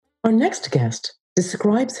Our next guest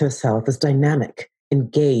describes herself as dynamic,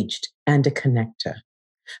 engaged, and a connector.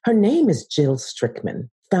 Her name is Jill Strickman,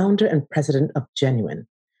 founder and president of Genuine,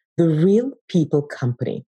 the real people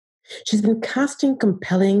company. She's been casting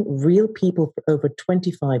compelling real people for over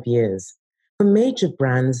 25 years for major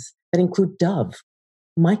brands that include Dove,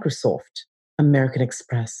 Microsoft, American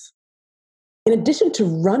Express. In addition to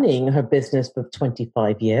running her business for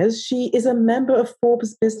 25 years, she is a member of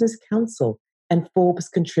Forbes Business Council and Forbes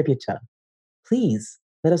contributor. Please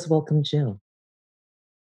let us welcome Jill.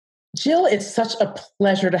 Jill, it's such a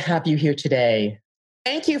pleasure to have you here today.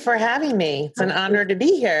 Thank you for having me. It's an honor to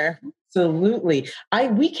be here. Absolutely. I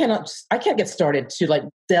can't get started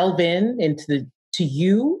to delve into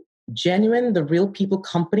you, Genuine, the real people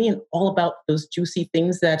company, and all about those juicy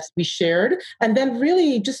things that we shared. And then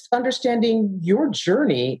really just understanding your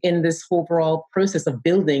journey in this overall process of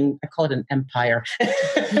building, I call it an empire.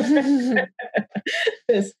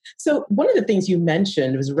 So one of the things you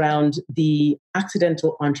mentioned was around the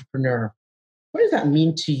accidental entrepreneur. What does that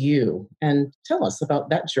mean to you? And tell us about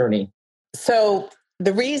that journey. So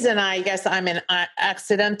the reason I guess I'm an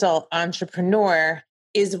accidental entrepreneur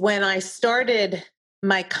is when I started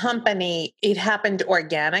my company, it happened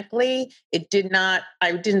organically. I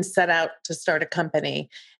didn't set out to start a company.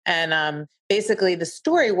 And basically the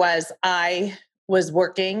story was I was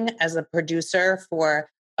working as a producer for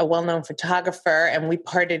a well-known photographer and we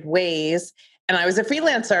parted ways. And I was a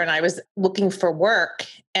freelancer and I was looking for work.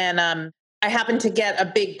 And I happened to get a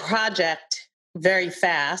big project very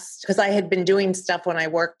fast because I had been doing stuff when I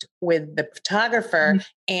worked with the photographer,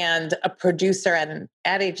 and a producer at an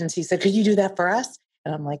ad agency said, "Could you do that for us?"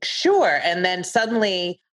 And I'm like, "Sure." And then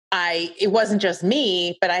suddenly it wasn't just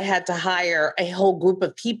me, but I had to hire a whole group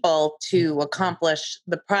of people to accomplish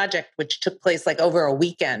the project, which took place over a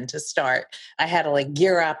weekend to start. I had to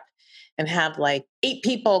gear up and have 8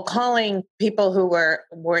 people calling people who were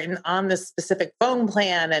on this specific phone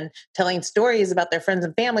plan and telling stories about their friends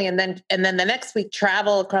and family. And then the next week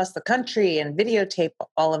travel across the country and videotape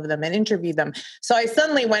all of them and interview them. So I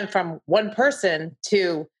suddenly went from one person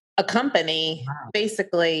to a company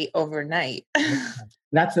basically overnight.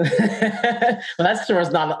 That sure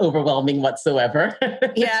is not overwhelming whatsoever.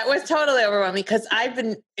 Yeah, it was totally overwhelming because I've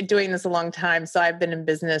been doing this a long time. So I've been in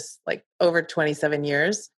business over 27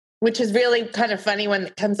 years. Which is really kind of funny when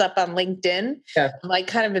it comes up on LinkedIn. Yeah. I'm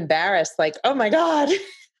kind of embarrassed, oh my God,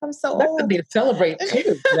 I'm so old. That's something to celebrate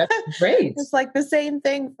too. That's great. It's the same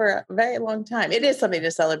thing for a very long time. It is something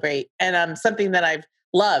to celebrate and something that I've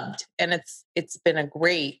loved. And it's been a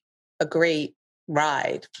great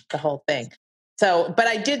ride, the whole thing. So, but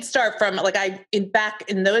I did start from back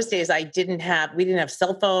in those days, we didn't have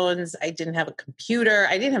cell phones. I didn't have a computer.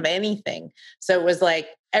 I didn't have anything. So it was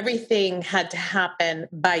everything had to happen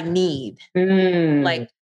by need. I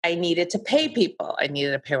needed to pay people. I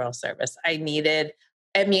needed a payroll service. I needed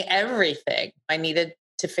everything. I needed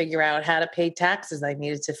to figure out how to pay taxes. I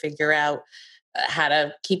needed to figure out how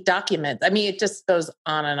to keep documents. It just goes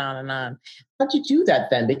on and on and on. How'd you do that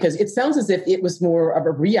then? Because it sounds as if it was more of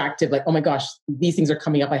a reactive, oh my gosh, these things are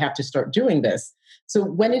coming up. I have to start doing this. So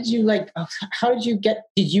when did you did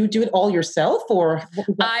you do it all yourself or?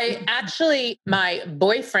 My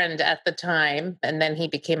boyfriend at the time, and then he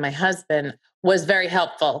became my husband, was very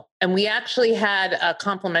helpful. And we actually had a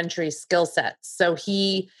complementary skill set. So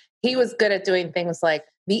he was good at doing things like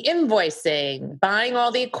the invoicing, buying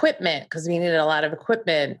all the equipment, because we needed a lot of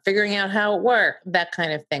equipment, figuring out how it worked, that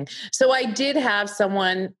kind of thing. So I did have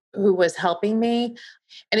someone who was helping me.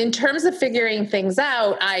 And in terms of figuring things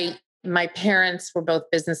out, my parents were both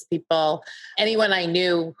business people. Anyone I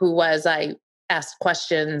knew who was, I asked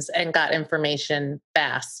questions and got information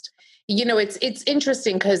fast. It's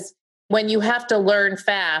interesting because when you have to learn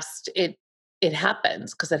fast, it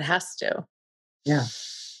happens because it has to. Yeah.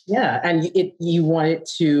 Yeah. And you wanted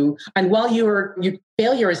to, and while your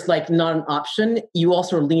failure is not an option, you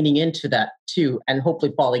also are leaning into that too, and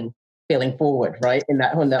hopefully failing forward, right?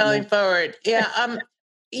 Failing forward. Yeah.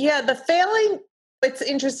 The failing, it's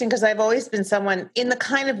interesting because I've always been someone in the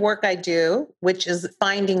kind of work I do, which is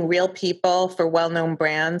finding real people for well-known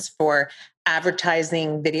brands for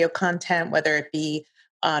advertising video content, whether it be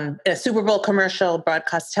on a Super Bowl commercial,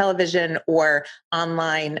 broadcast television, or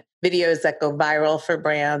online videos that go viral for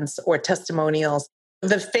brands or testimonials.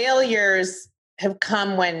 The failures have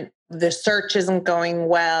come when the search isn't going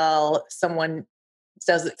well, something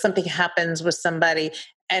happens with somebody.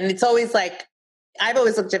 And it's always I've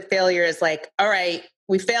always looked at failure as all right,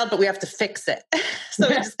 we failed, but we have to fix it. So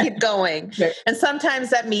we just keep going. And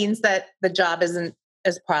sometimes that means that the job isn't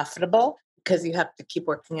as profitable because you have to keep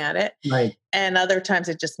working at it. Right. And other times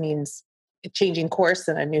it just means changing course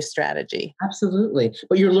and a new strategy. Absolutely.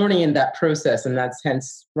 But you're learning in that process, and that's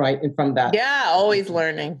hence, right, and from that. Yeah, always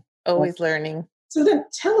learning, always learning. So then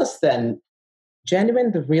tell us then,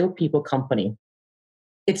 Genuine, the Real People company,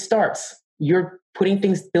 it starts, you're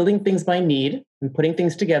building things by need and putting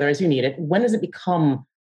things together as you need it. When does it become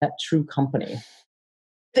that true company?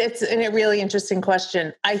 It's a really interesting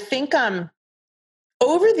question. I think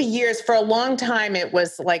over the years, for a long time, it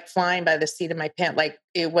was like flying by the seat of my pants. Like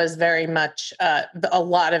it was very much a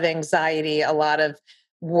lot of anxiety, a lot of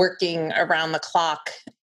working around the clock,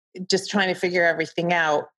 just trying to figure everything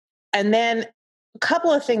out. And then a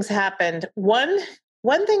couple of things happened. One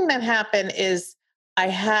thing that happened is I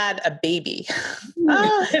had a baby.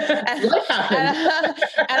 What happened?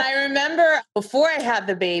 And I remember before I had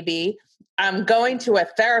the baby, I'm going to a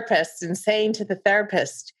therapist and saying to the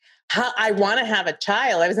therapist, how I want to have a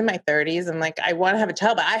child. I was in my 30s. I'm like, I want to have a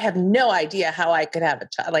child, but I have no idea how I could have a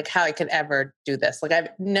child, like how I could ever do this.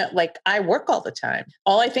 I work all the time.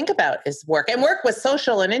 All I think about is work, and work was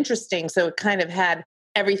social and interesting. So it kind of had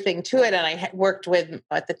everything to it. And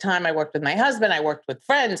at the time I worked with my husband, I worked with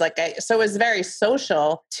friends. So it was very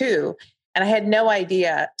social too. And I had no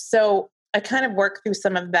idea. So I kind of worked through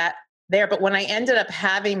some of that there. But when I ended up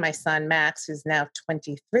having my son, Max, who's now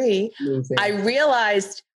 23, amazing. I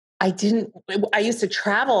realized I used to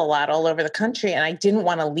travel a lot all over the country, and I didn't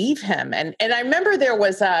want to leave him. And I remember there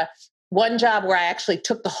was one job where I actually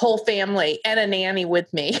took the whole family and a nanny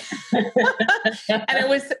with me. And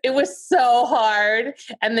it was so hard.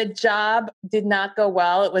 And the job did not go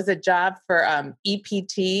well. It was a job for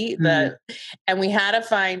EPT, and we had to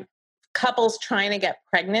find couples trying to get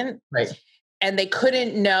pregnant. Right. And they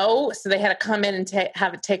couldn't know. So they had to come in and I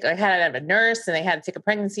had to have a nurse, and they had to take a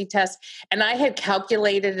pregnancy test. And I had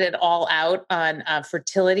calculated it all out on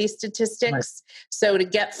fertility statistics. Right. So to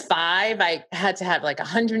get 5, I had to have like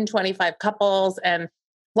 125 couples. And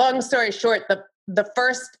long story short, the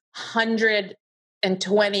first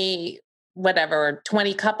 120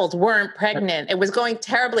 20 couples weren't pregnant. It was going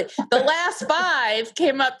terribly. The last 5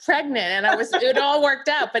 came up pregnant, and it all worked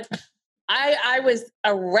out. But I was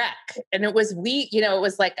a wreck, and it was it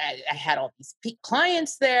was like I had all these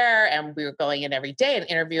clients there, and we were going in every day and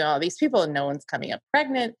interviewing all these people, and no one's coming up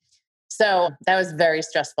pregnant. So that was very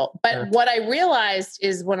stressful. But what I realized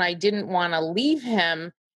is when I didn't want to leave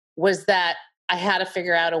him was that I had to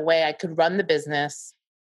figure out a way I could run the business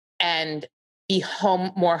and be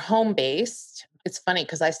more home-based. It's funny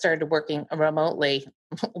because I started working remotely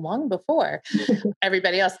long before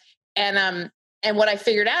everybody else. And what I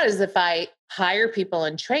figured out is if I hire people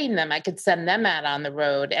and train them, I could send them out on the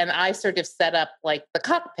road. And I sort of set up like the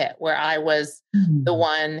cockpit where I was the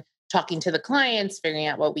one talking to the clients, figuring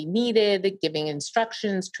out what we needed, giving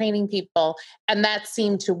instructions, training people. And that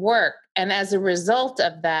seemed to work. And as a result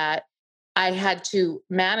of that, I had to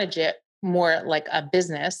manage it more like a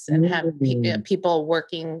business and have people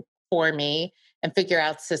working for me and figure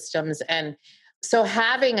out systems. And so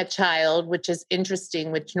having a child, which is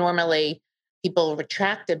interesting, which normally people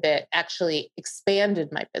retract a bit, actually expanded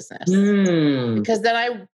my business because then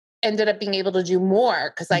I ended up being able to do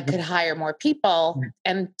more because I could hire more people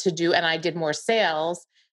and I did more sales,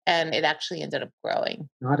 and it actually ended up growing.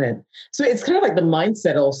 Got it. So it's kind of like the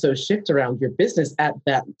mindset also shift around your business at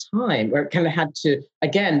that time, where it kind of had to,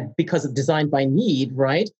 again, because of design by need,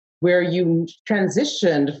 right? Where you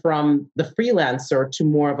transitioned from the freelancer to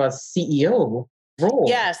more of a CEO role.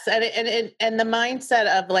 Yes. And the mindset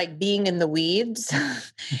of like being in the weeds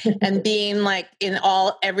and being like in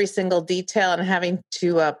every single detail and having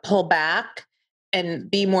to pull back and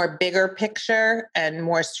be more bigger picture and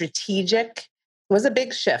more strategic was a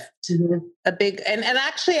big shift. And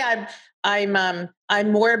actually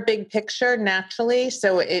I'm more big picture naturally.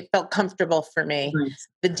 So it felt comfortable for me. Nice.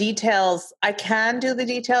 The details, I can do the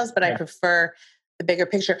details, but I prefer the bigger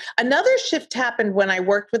picture. Another shift happened when I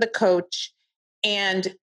worked with a coach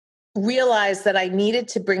and realized that I needed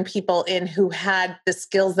to bring people in who had the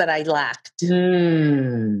skills that I lacked.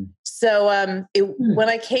 So when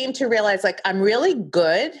I came to realize, like, I'm really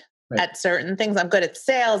good at certain things. I'm good at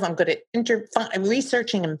sales. I'm good at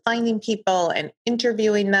researching and finding people and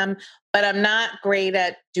interviewing them, but I'm not great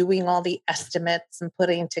at doing all the estimates and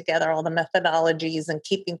putting together all the methodologies and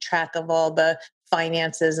keeping track of all the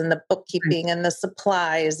finances and the bookkeeping and the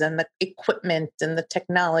supplies and the equipment and the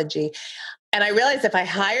technology. And I realized if I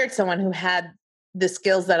hired someone who had the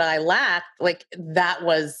skills that I lacked, like that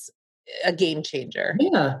was a game changer.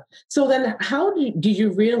 Yeah. So then how did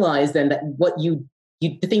you realize then that what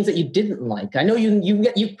the things that you didn't like? I know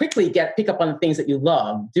you quickly pick up on the things that you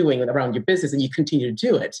love doing around your business and you continue to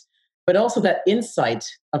do it. but also that insight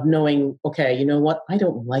of knowing, okay, you know what? I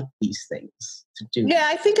don't like these things to do. Yeah,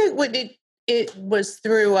 I think it was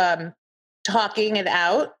through talking it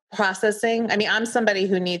out, processing. I mean, I'm somebody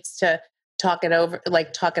who needs to talk it over,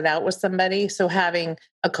 like talk it out with somebody. So having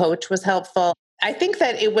a coach was helpful. I think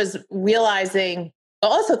that it was realizing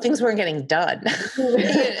also things weren't getting done.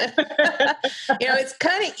 It's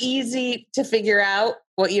kind of easy to figure out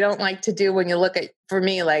what you don't like to do when you look at, for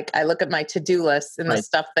me, like I look at my to-do list, and the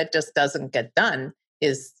stuff that just doesn't get done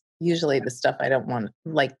is usually the stuff I don't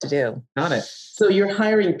like to do. Got it. So you're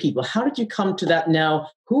hiring people. How did you come to that now?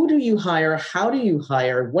 Who do you hire? How do you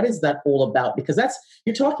hire? What is that all about? Because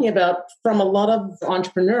you're talking about, from a lot of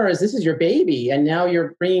entrepreneurs, this is your baby, and now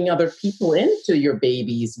you're bringing other people into your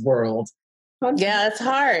baby's world. Yeah, it's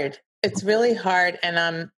hard. It's really hard.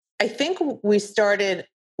 And I think we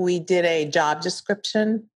did a job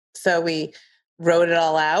description. So we wrote it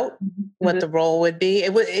all out, what the role would be.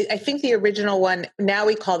 I think the original one, now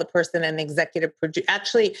we call the person an executive producer.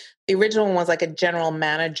 Actually, the original one was like a general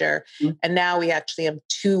manager. And now we actually have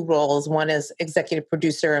two roles. One is executive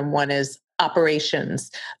producer and one is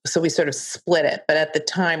operations. So we sort of split it. But at the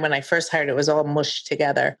time when I first hired, it was all mushed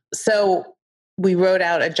together. So we wrote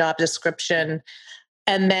out a job description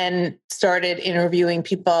and then started interviewing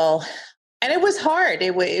people. And it was hard.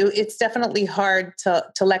 It's definitely hard to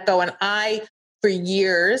let go. And I, for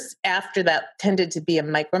years after that, tended to be a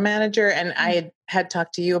micromanager. And I had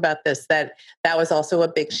talked to you about this, that was also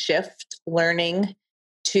a big shift, learning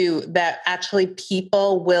that actually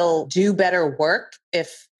people will do better work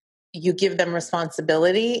if you give them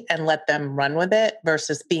responsibility and let them run with it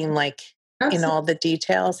versus being like, in all the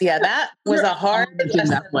details. Yeah, that was a hard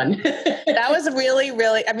that one. That was really,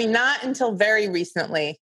 really, I mean, not until very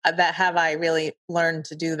recently that have I really learned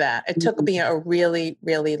to do that. It took me a really,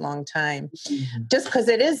 really long time, just because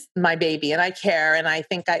it is my baby and I care. And I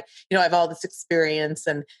think I have all this experience.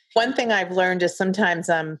 And one thing I've learned is sometimes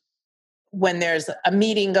when there's a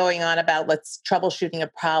meeting going on about let's troubleshooting a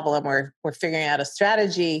problem or we're figuring out a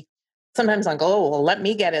strategy, sometimes I'll go, oh, well, let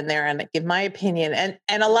me get in there and give my opinion.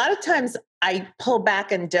 And a lot of times I pull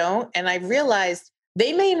back and don't. And I realized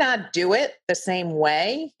they may not do it the same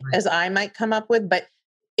way as I might come up with, but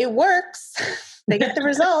it works. They get the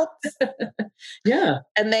results. Yeah.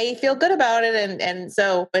 And they feel good about it. And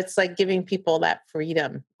so it's like giving people that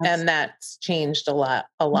freedom. And that's changed a lot.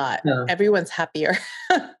 Yeah. Everyone's happier.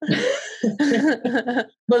 But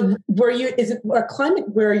is it a climate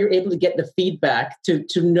where you're able to get the feedback to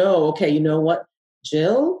know, okay, you know what,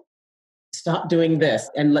 Jill, stop doing this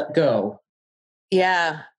and let go?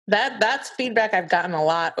 Yeah. That's feedback I've gotten a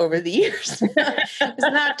lot over the years. It's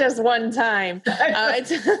not just one time.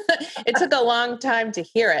 It took a long time to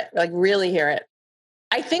hear it, like really hear it.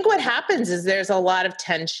 I think what happens is there's a lot of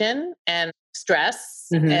tension and stress,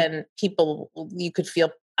 and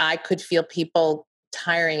I could feel people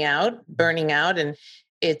tiring out, burning out, and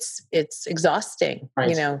it's exhausting,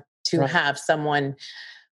 to have someone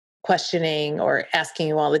questioning or asking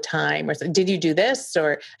you all the time, or did you do this,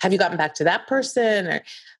 or have you gotten back to that person, or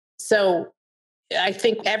so. I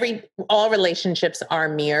think all relationships are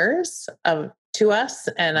mirrors to us,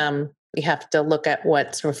 and we have to look at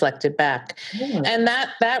what's reflected back, and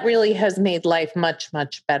that really has made life much,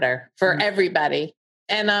 much better for everybody.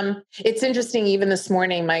 And it's interesting, even this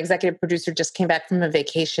morning, my executive producer just came back from a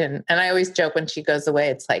vacation. And I always joke when she goes away,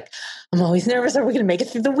 it's like, I'm always nervous. Are we going to make it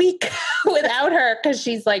through the week without her? Because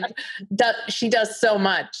she's like, she does so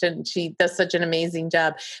much and she does such an amazing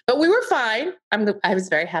job. But we were fine. I was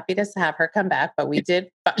very happy to have her come back, but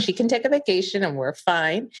she can take a vacation and we're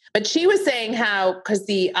fine. But she was saying how, because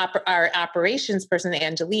our operations person,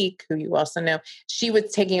 Angelique, who you also know, she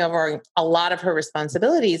was taking over a lot of her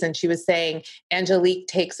responsibilities. And she was saying, Angelique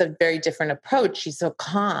takes a very different approach. She's so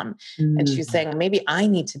calm. And she was saying, maybe I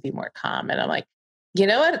need to be more calm. And I'm like, you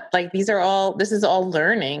know what? Like this is all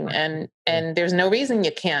learning. And there's no reason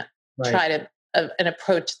you can't try to an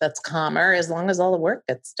approach that's calmer as long as all the work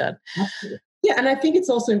gets done. Absolutely. Yeah. And I think it's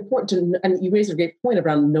also important and you raised a great point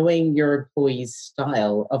around knowing your employee's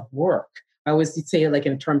style of work. I always say, like,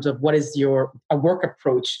 in terms of what is a work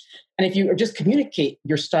approach. And if you just communicate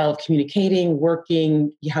your style of communicating,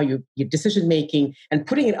 working, how your decision making, and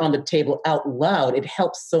putting it on the table out loud, it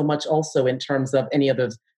helps so much also in terms of any of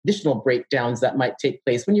those additional breakdowns that might take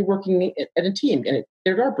place when you're working at a team. And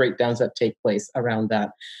there are breakdowns that take place around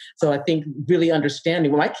that. So I think really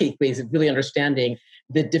understanding, my case is really understanding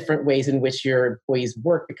the different ways in which your employees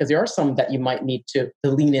work, because there are some that you might need to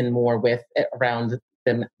lean in more with around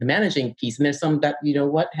the managing piece. And there's some that,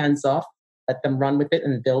 hands off, let them run with it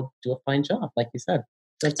and they'll do a fine job, like you said.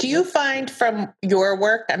 Do you find from your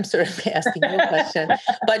work, I'm sort of asking you a question,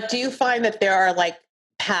 but do you find that there are like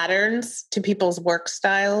patterns to people's work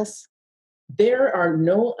styles? There are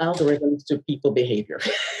no algorithms to people behavior.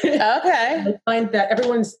 Okay. I find that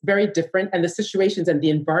everyone's very different and the situations and the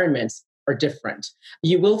environments are different.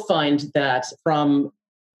 You will find that from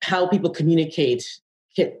how people communicate,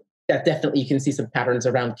 that definitely you can see some patterns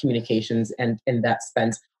around communications and in that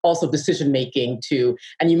sense. Also decision making too.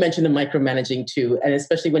 And you mentioned the micromanaging too. And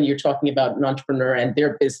especially when you're talking about an entrepreneur and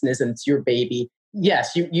their business and it's your baby.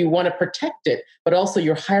 Yes, you want to protect it, but also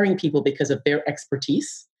you're hiring people because of their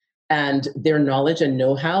expertise and their knowledge and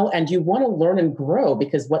know-how. And you want to learn and grow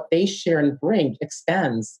because what they share and bring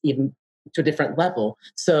expands even to a different level.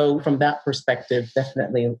 So from that perspective,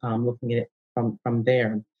 definitely looking at it from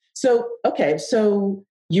there. So, okay, so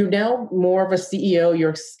you're now more of a CEO,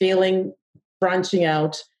 you're scaling, branching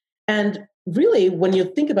out. And really, when you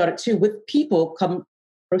think about it too, with people come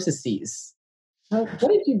processes. What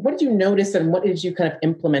did you notice and what did you kind of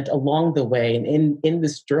implement along the way and in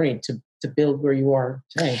this journey to build where you are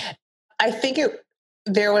today? I think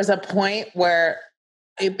there was a point where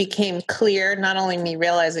it became clear, not only me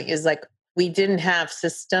realizing is like we didn't have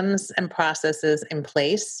systems and processes in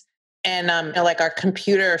place. And like our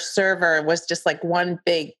computer server was just like one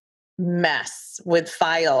big mess with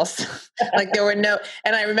files. Like there were no,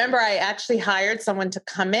 and I remember I actually hired someone to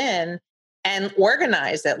come in and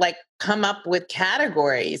organize it, like come up with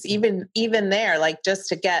categories, even there, like just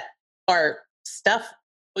to get our stuff.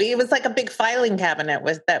 It was like a big filing cabinet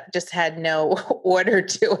that just had no order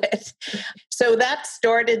to it. So that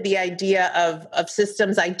started the idea of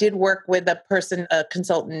systems. I did work with a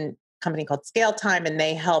consultant company called Scale Time, and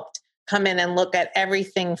they helped come in and look at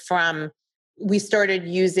everything from, we started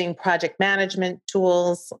using project management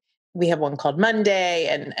tools. We have one called Monday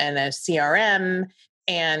and a CRM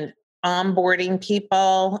and onboarding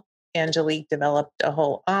people. Angelique developed a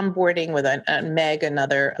whole onboarding with Meg,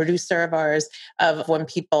 another producer of ours, of when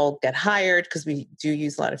people get hired, because we do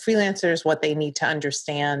use a lot of freelancers, what they need to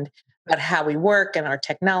understand about how we work and our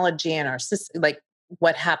technology and our system, like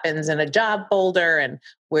what happens in a job folder and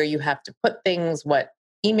where you have to put things, what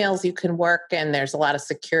emails you can work. And there's a lot of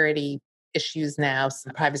security issues now,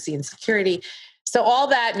 some privacy and security. So all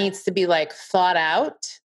that needs to be like thought out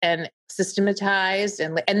and systematized,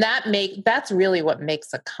 and that's really what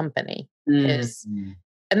makes a company is.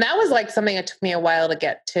 And that was like something that took me a while to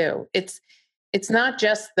get to. It's not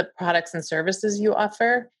just the products and services you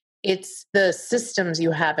offer, it's the systems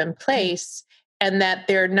you have in place, and that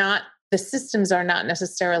the systems are not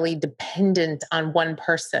necessarily dependent on one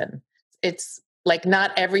person. It's like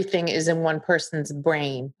not everything is in one person's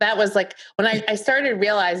brain. That was like when I started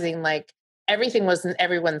realizing like everything was in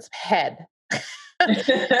everyone's head. You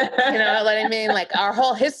know what I mean? Like our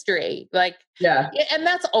whole history, like, Yeah. and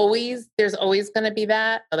there's always going to be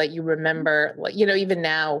that you remember, like, even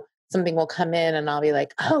now something will come in and I'll be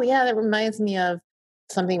like, oh yeah, that reminds me of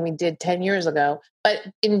something we did 10 years ago.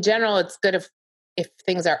 But in general, it's good if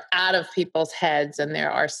things are out of people's heads and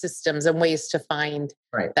there are systems and ways to find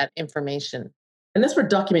that information. And that's where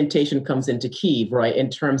documentation comes into key, right? In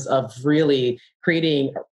terms of really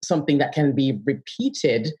creating something that can be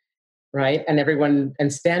repeated, right?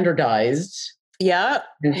 And standardized. Yeah.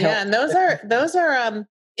 Yeah. And those are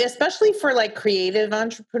especially for like creative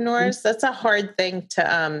entrepreneurs, that's a hard thing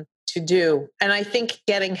to do. And I think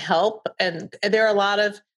getting help, and there are a lot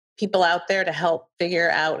of people out there to help figure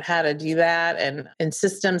out how to do that, and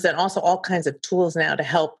systems, and also all kinds of tools now to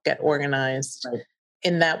help get organized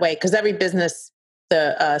in that way. Because every business,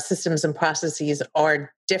 the systems and processes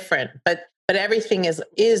are different, but everything is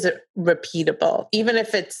repeatable, even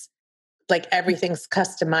if it's like everything's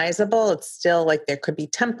customizable. It's still like there could be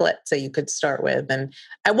templates that you could start with. And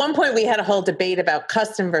at one point we had a whole debate about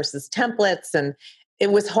custom versus templates. And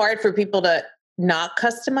it was hard for people to not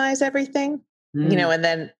customize everything,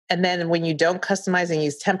 and then when you don't customize and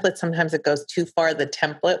use templates, sometimes it goes too far the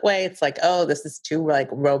template way. It's like, oh, this is too like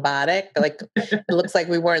robotic. Like it looks like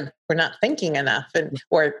we're not thinking enough.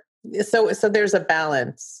 So there's a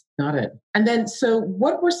balance. Got it. And then, so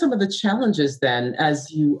what were some of the challenges then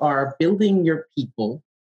as you are building your people,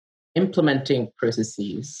 implementing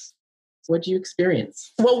processes? What do you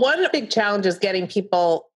experience? Well, one big challenge is getting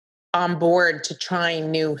people on board to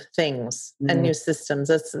trying new things and new systems.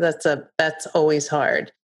 That's always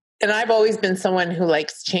hard. And I've always been someone who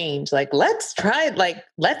likes change. Like, let's try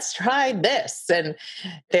this. And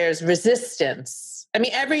there's resistance. I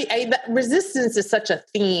mean, resistance is such a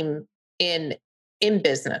theme in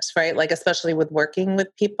business, right? Like, especially with working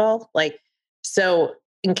with people, like, so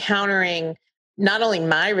encountering not only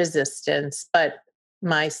my resistance, but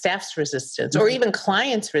my staff's resistance or even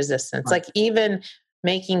clients' resistance, like even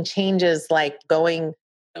making changes, like going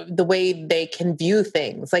the way they can view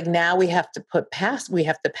things. Like now we have to we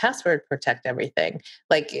have to password protect everything,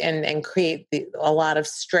 like, and create a lot of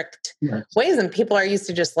strict ways. And people are used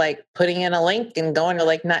to just like putting in a link and going to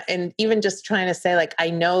like not, and even just trying to say like, I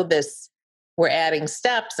know this, we're adding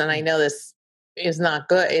steps and I know this is not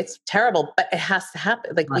good. It's terrible, but it has to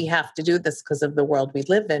happen. Like we have to do this because of the world we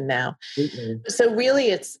live in now. So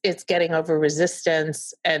really it's getting over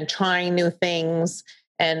resistance and trying new things,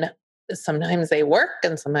 and sometimes they work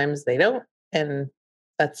and sometimes they don't. And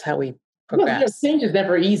that's how we progress. Change is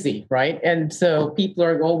never easy, right? And so people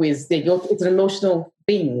are always, it's an emotional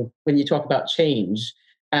thing when you talk about change,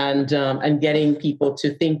 and getting people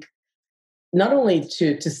to think, not only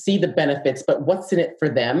to see the benefits, but what's in it for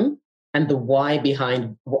them and the why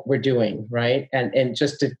behind what we're doing, right? And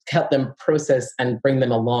just to help them process and bring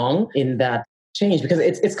them along in that change, because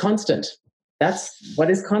it's constant. That's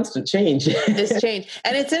what is constant change. This change.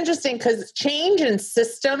 And it's interesting because change and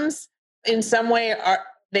systems in some way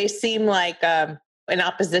they seem like in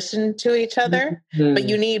opposition to each other, but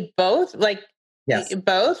you need both, like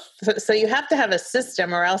both. So you have to have a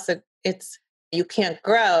system or else you can't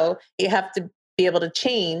grow. You have to be able to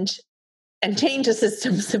change and change the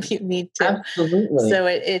systems if you need to. Absolutely. So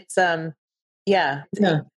it's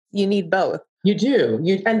you need both. You do.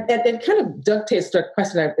 And it kind of dovetails to a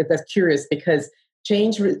question that's curious, because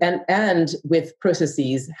change and with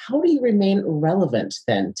processes, how do you remain relevant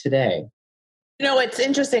then today? It's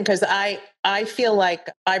interesting because I feel like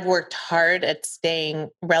I've worked hard at staying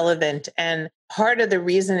relevant, and part of the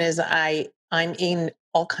reason is I'm in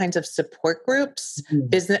all kinds of support groups,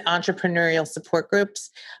 business entrepreneurial support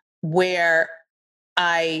groups, where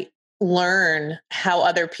I learn how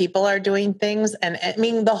other people are doing things. And I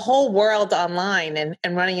mean, the whole world online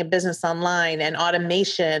and running a business online and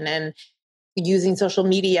automation and using social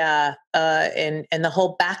media and the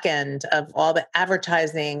whole back end of all the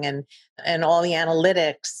advertising and all the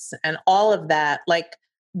analytics and all of that. Like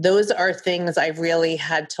those are things I've really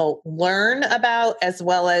had to learn about, as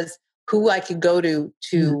well as who I could go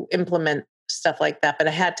to implement stuff like that. But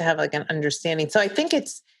I had to have like an understanding. So I think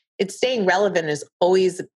it's staying relevant is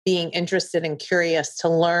always being interested and curious to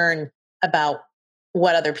learn about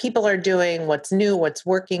what other people are doing, what's new, what's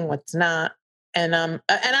working, what's not. And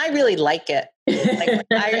I really like it. Like,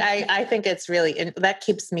 I think it's really, that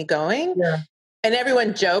keeps me going. Yeah. And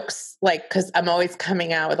everyone jokes, like, because I'm always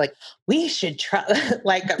coming out with like, we should try,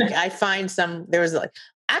 like, I find there was like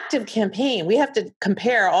active campaign. We have to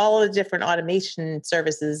compare all of the different automation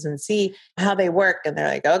services and see how they work. And they're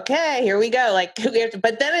like, okay, here we go. Like,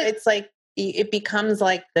 but then it's like, it becomes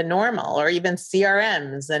like the normal, or even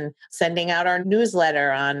CRMs and sending out our newsletter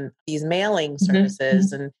on these mailing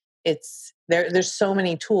services. And there's so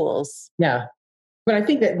many tools. Yeah. But I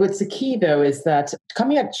think that what's the key, though, is that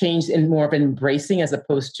coming at change in more of embracing, as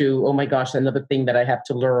opposed to, oh my gosh, another thing that I have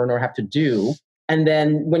to learn or have to do. And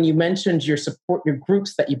then when you mentioned your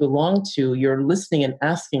groups that you belong to, you're listening and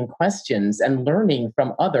asking questions and learning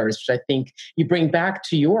from others, which I think you bring back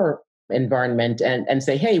to your environment and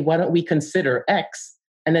say, hey, why don't we consider X?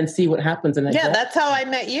 And then see what happens. And that's how I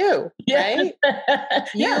met you, right?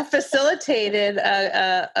 You facilitated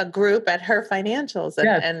a group at Her Financials,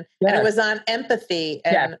 and it was on empathy,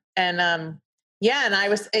 and I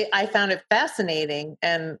found it fascinating,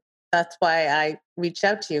 and that's why I reached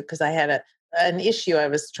out to you, because I had an issue I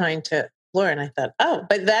was trying to learn. I thought,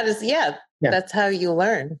 but that is that's how you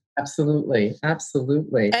learn. Absolutely.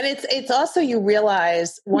 And it's also, you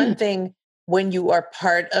realize one thing when you are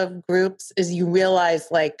part of groups is you realize,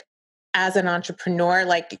 like, as an entrepreneur,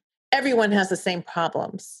 like everyone has the same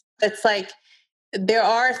problems. It's like there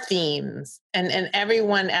are themes, and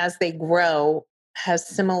everyone, as they grow, has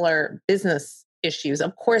similar business issues.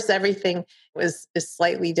 Of course, everything is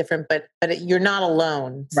slightly different, but you're not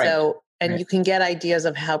alone. Right. So, and you can get ideas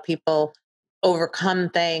of how people overcome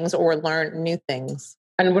things or learn new things.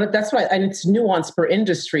 And that's right. And it's nuanced per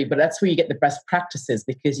industry, but that's where you get the best practices,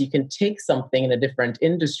 because you can take something in a different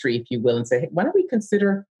industry, if you will, and say, hey, why don't we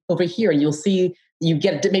consider over here? And you'll see, you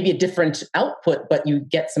get maybe a different output, but you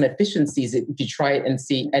get some efficiencies if you try it and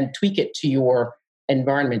see and tweak it to your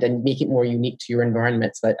environment and make it more unique to your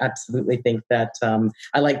environment. So I absolutely think that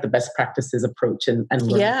I like the best practices approach and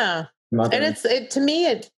yeah. And to me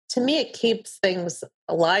it keeps things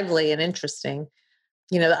lively and interesting.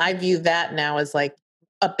 I view that now as like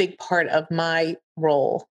a big part of my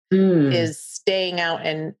role is staying out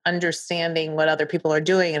and understanding what other people are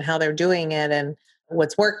doing and how they're doing it and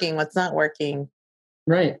what's working, what's not working.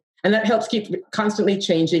 Right. And that helps keep constantly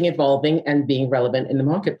changing, evolving, and being relevant in the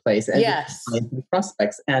marketplace and Yes. the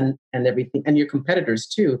prospects and everything, and your competitors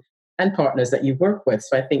too, and partners that you work with.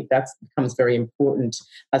 So I think that becomes very important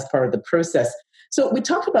as part of the process. So we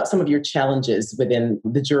talked about some of your challenges within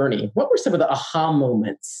the journey. What were some of the aha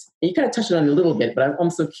moments? You kind of touched on it a little bit, but I'm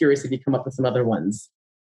also curious if you come up with some other ones.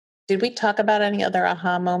 Did we talk about any other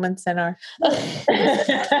aha moments in our?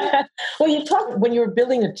 Well, you talked when you were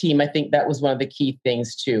building a team. I think that was one of the key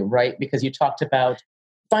things too, right? Because you talked about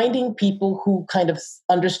finding people who kind of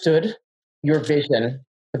understood your vision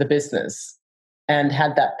for the business and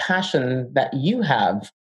had that passion that you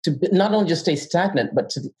have to not only just stay stagnant, but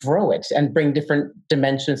to grow it and bring different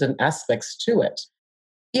dimensions and aspects to it.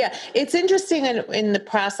 Yeah, it's interesting in the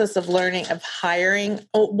process of learning, of hiring.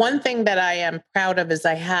 One thing that I am proud of is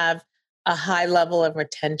I have a high level of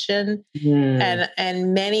retention.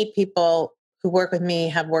 And many people who work with me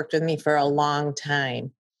have worked with me for a long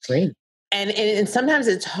time. Great. And sometimes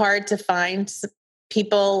it's hard to find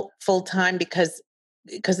people full time because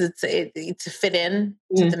it's to fit in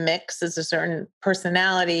to the mix. There's a certain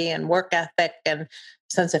personality and work ethic and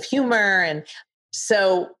sense of humor, and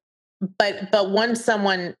so. But once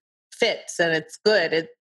someone fits and it's good,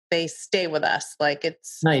 they stay with us. Like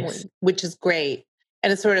it's nice, which is great,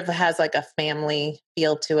 and it sort of has like a family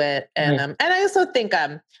feel to it. And and I also think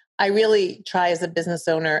I really try as a business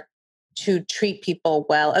owner to treat people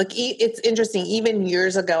well. Like it's interesting. Even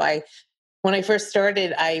years ago, when I first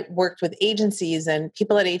started, I worked with agencies, and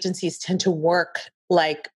people at agencies tend to work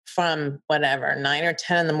like from whatever, 9 or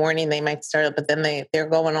 10 in the morning, they might start up, but then they're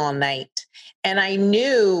going all night. And I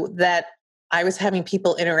knew that I was having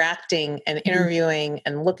people interacting and interviewing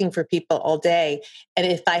and looking for people all day. And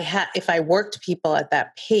if I worked people at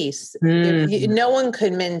that pace, no one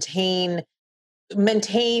could maintain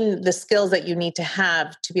the skills that you need to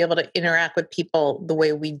have to be able to interact with people the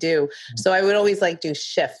way we do. So I would always do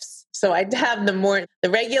shifts. So I'd have the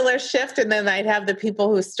regular shift, and then I'd have the people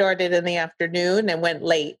who started in the afternoon and went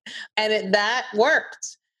late, and that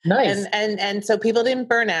worked. Nice. And so people didn't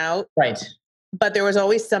burn out. Right. But there was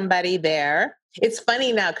always somebody there. It's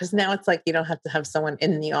funny now because now it's like you don't have to have someone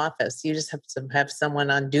in the office. You just have to have someone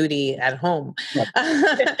on duty at home. Yep.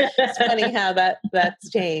 It's funny how that's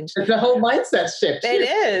changed. It's a whole mindset shift. It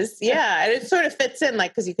is. Yeah. And it sort of fits in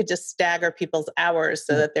because you could just stagger people's hours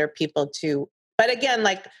so that there are people to, but again,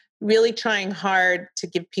 really trying hard to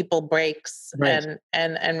give people breaks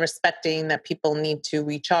and respecting that people need to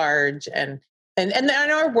recharge and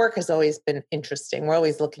our work has always been interesting. We're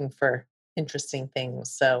always looking for interesting things.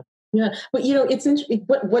 So yeah, but it's interesting.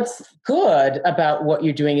 What's good about what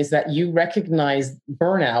you're doing is that you recognize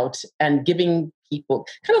burnout and giving people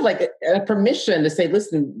kind of like a permission to say,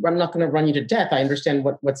 "Listen, I'm not going to run you to death. I understand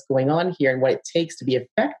what's going on here and what it takes to be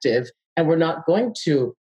effective, and we're not going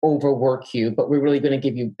to overwork you, but we're really going to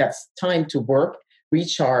give you that time to work,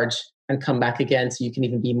 recharge, and come back again, so you can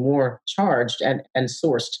even be more charged and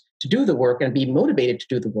sourced to do the work and be motivated to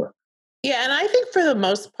do the work." Yeah, and I think for the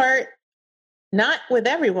most part. Not with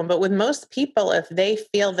everyone, but with most people, if they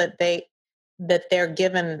feel that they're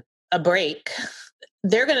given a break,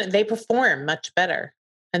 they perform much better,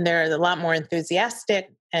 and they're a lot more enthusiastic,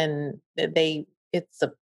 and it's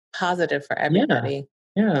a positive for everybody.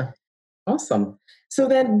 Yeah. Awesome. So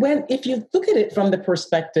then, if you look at it from the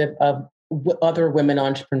perspective of other women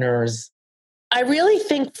entrepreneurs, I really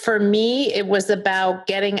think for me, it was about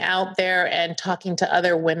getting out there and talking to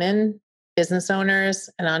other women business owners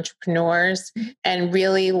and entrepreneurs and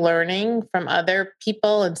really learning from other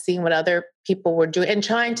people and seeing what other people were doing and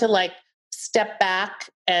trying to step back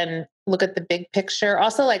and look at the big picture.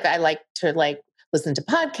 Also, I like to listen to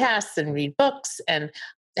podcasts and read books and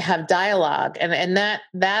have dialogue. And that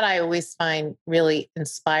I always find really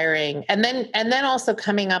inspiring. And then also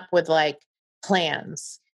coming up with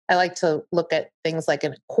plans. I like to look at things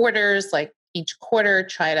in quarters, each quarter,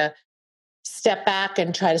 try to step back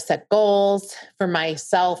and try to set goals for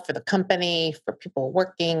myself, for the company, for people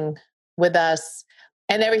working with us.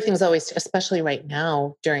 And everything's always, especially right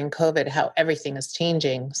now during COVID, how everything is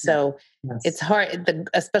changing. So It's hard,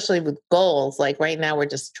 especially with goals. Right now, we're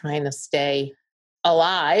just trying to stay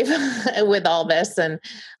alive with all this. And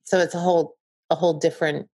so it's a whole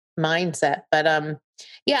different mindset. But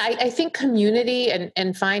I think community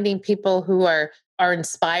and finding people who are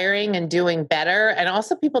inspiring and doing better, and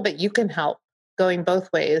also people that you can help, going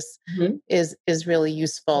both ways, is really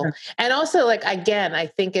useful. Yeah. And also, again, I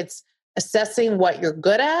think it's assessing what you're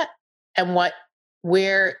good at and what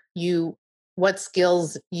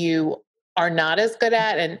skills you are not as good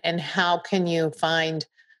at, and how can you find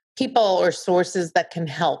people or sources that can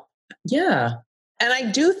help. Yeah. And I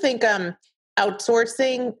do think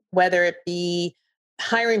outsourcing, whether it be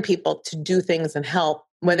hiring people to do things and help,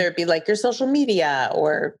 whether it be like your social media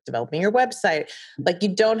or developing your website. Like, you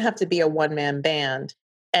don't have to be a one-man band.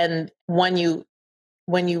 And when you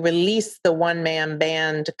release the one-man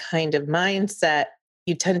band kind of mindset,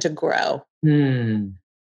 you tend to grow.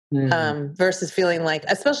 Versus feeling like,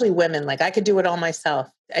 especially women, like I could do it all myself.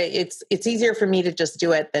 It's easier for me to just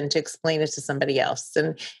do it than to explain it to somebody else.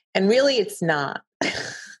 And really it's not.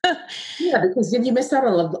 Yeah, because then you miss out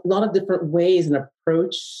on a lot of different ways and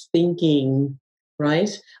approach thinking, right?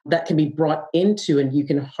 That can be brought into and you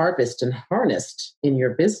can harvest and harnessed in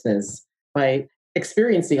your business by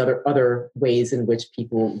experiencing other ways in which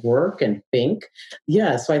people work and think.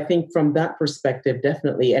 Yeah, so I think from that perspective,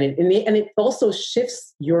 definitely, and it also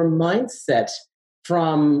shifts your mindset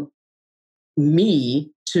from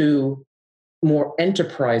me to more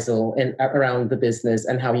enterprisal and around the business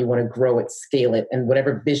and how you want to grow it, scale it, and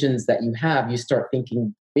whatever visions that you have, you start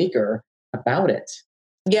thinking bigger about it.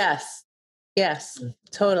 Yes. Yes,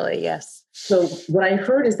 totally. Yes. So what I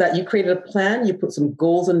heard is that you created a plan, you put some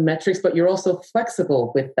goals and metrics, but you're also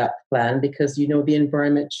flexible with that plan because you know the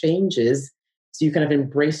environment changes. So you kind of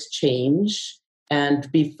embrace change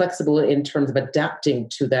and be flexible in terms of adapting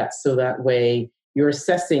to that. So that way you're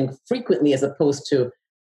assessing frequently as opposed to,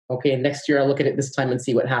 okay, next year I'll look at it this time and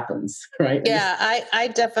see what happens, right? Yeah, I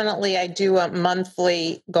definitely, I do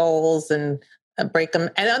monthly goals and break them.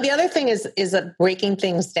 And the other thing is breaking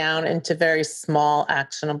things down into very small,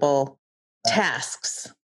 actionable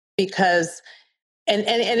tasks. Because, and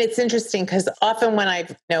it's interesting because often when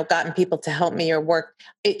I've gotten people to help me or work,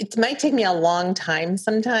 it might take me a long time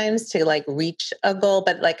sometimes to like reach a goal,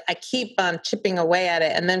 but like I keep on chipping away at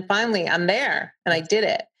it, and then finally I'm there and I did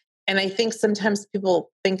it. And I think sometimes people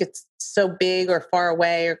think it's so big or far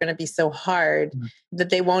away or going to be so hard that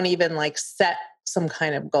they won't even like set some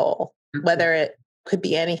kind of goal, whether it could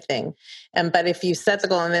be anything. But if you set the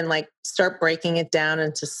goal and then like start breaking it down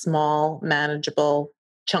into small, manageable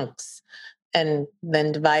chunks and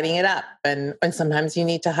then dividing it up. And sometimes you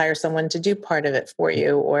need to hire someone to do part of it for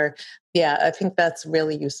you. Or I think that's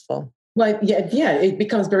really useful. Well, yeah, it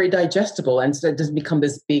becomes very digestible and so it doesn't become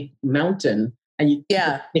this big mountain. And you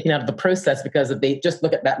taken out of the process because if they just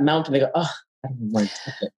look at that mountain, they go, oh, I don't want to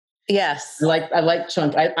touch it. Yes. I like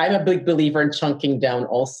chunk. I'm a big believer in chunking down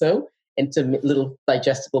also into little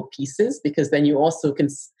digestible pieces because then you also can,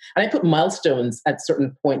 and I put milestones at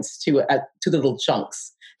certain points to the little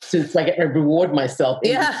chunks. So I reward myself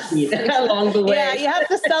along the way. Yeah, you have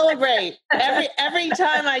to celebrate. Every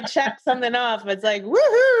time I check something off, it's like,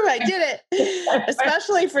 woohoo, I did it.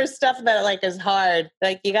 Especially for stuff that like is hard.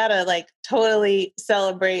 Like you gotta like totally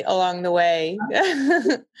celebrate along the way.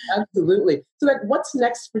 Absolutely. So like what's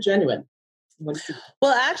next for Genuine?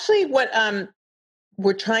 Well, actually what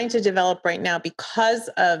we're trying to develop right now because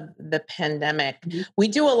of the pandemic, we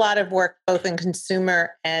do a lot of work both in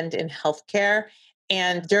consumer and in healthcare.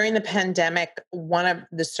 And during the pandemic, one of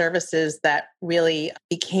the services that really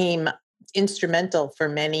became instrumental for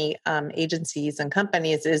many agencies and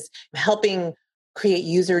companies is helping create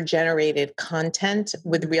user-generated content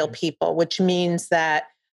with real people, which means that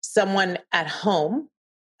someone at home,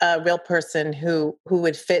 a real person who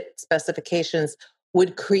would fit specifications,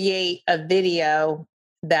 would create a video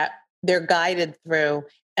that they're guided through,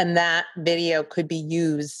 and that video could be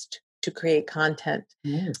used to create content.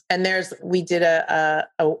 And we did a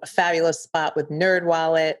fabulous spot with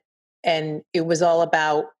NerdWallet, and it was all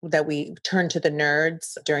about that we turn to the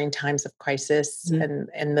nerds during times of crisis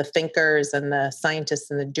and the thinkers and the scientists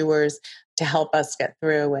and the doers to help us get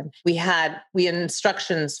through. And we had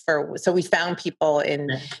instructions so we found people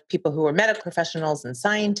who were medical professionals and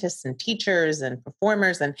scientists and teachers and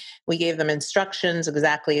performers. And we gave them instructions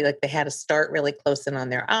exactly like they had to start really close in on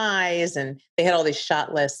their eyes. And they had all these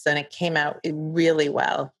shot lists and it came out really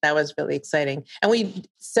well. That was really exciting. And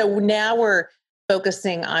so now we're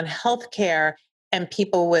focusing on healthcare and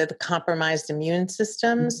people with compromised immune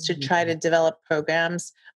systems to try to develop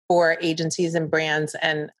programs for agencies and brands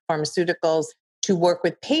and pharmaceuticals to work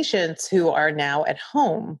with patients who are now at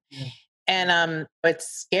home. And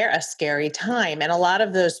it's a scary time. And a lot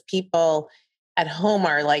of those people at home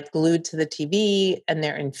are like glued to the TV and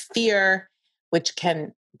they're in fear, which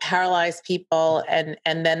can paralyze people. And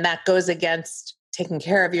then that goes against taking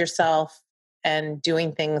care of yourself and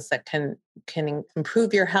doing things that can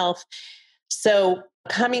improve your health. So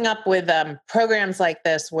coming up with programs like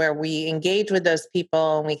this where we engage with those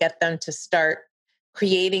people and we get them to start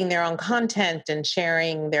creating their own content and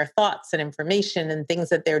sharing their thoughts and information and things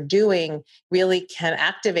that they're doing really can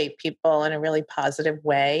activate people in a really positive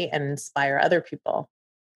way and inspire other people.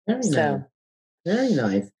 Very nice. Very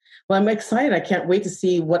nice. Well, I'm excited. I can't wait to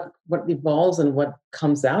see what evolves and what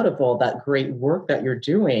comes out of all that great work that you're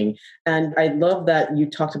doing. And I love that you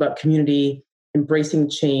talked about community, embracing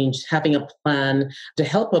change, having a plan to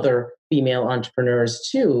help other female entrepreneurs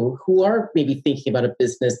too, who are maybe thinking about a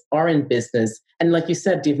business, are in business. And like you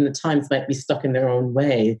said, given the times might be stuck in their own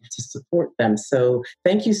way, to support them. So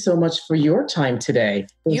thank you so much for your time today.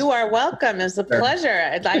 You are welcome. It was a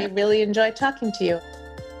pleasure. I really enjoyed talking to you.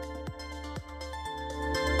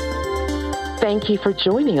 Thank you for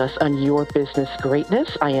joining us on Your Business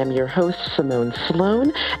Greatness. I am your host, Simone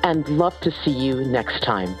Sloan, and love to see you next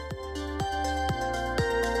time.